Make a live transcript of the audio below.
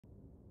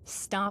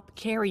Stop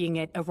carrying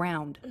it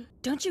around.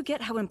 Don't you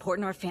get how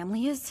important our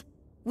family is?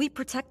 We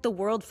protect the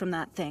world from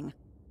that thing.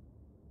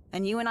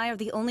 And you and I are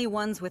the only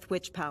ones with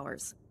witch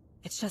powers.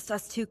 It's just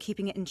us two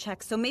keeping it in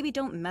check, so maybe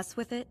don't mess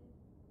with it.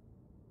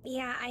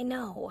 Yeah, I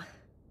know.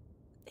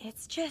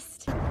 It's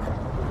just...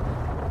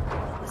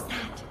 What was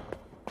that?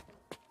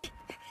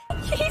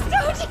 Please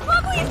don't!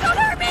 Mom, please don't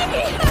hurt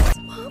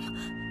me!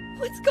 Mom,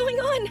 what's going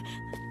on?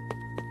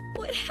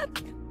 What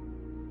happened?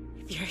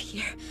 If you're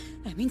here,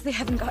 that means they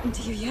haven't gotten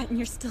to you yet and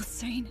you're still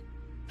sane.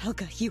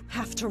 Helga, you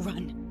have to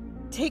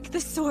run. Take the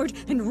sword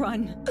and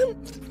run.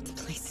 The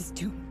place is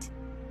doomed.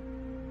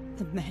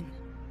 The men.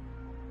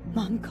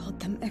 Mom called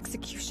them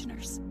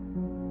executioners.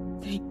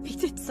 They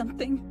did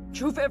something,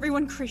 drove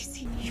everyone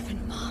crazy,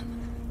 even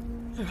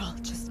Mom. They're all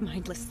just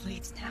mindless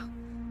slaves now.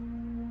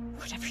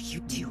 Whatever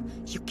you do,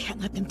 you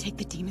can't let them take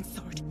the demon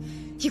sword.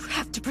 You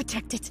have to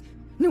protect it,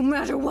 no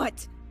matter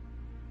what.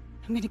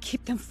 I'm gonna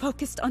keep them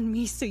focused on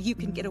me so you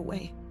can get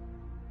away.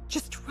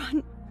 Just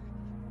run.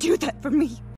 Do that for me.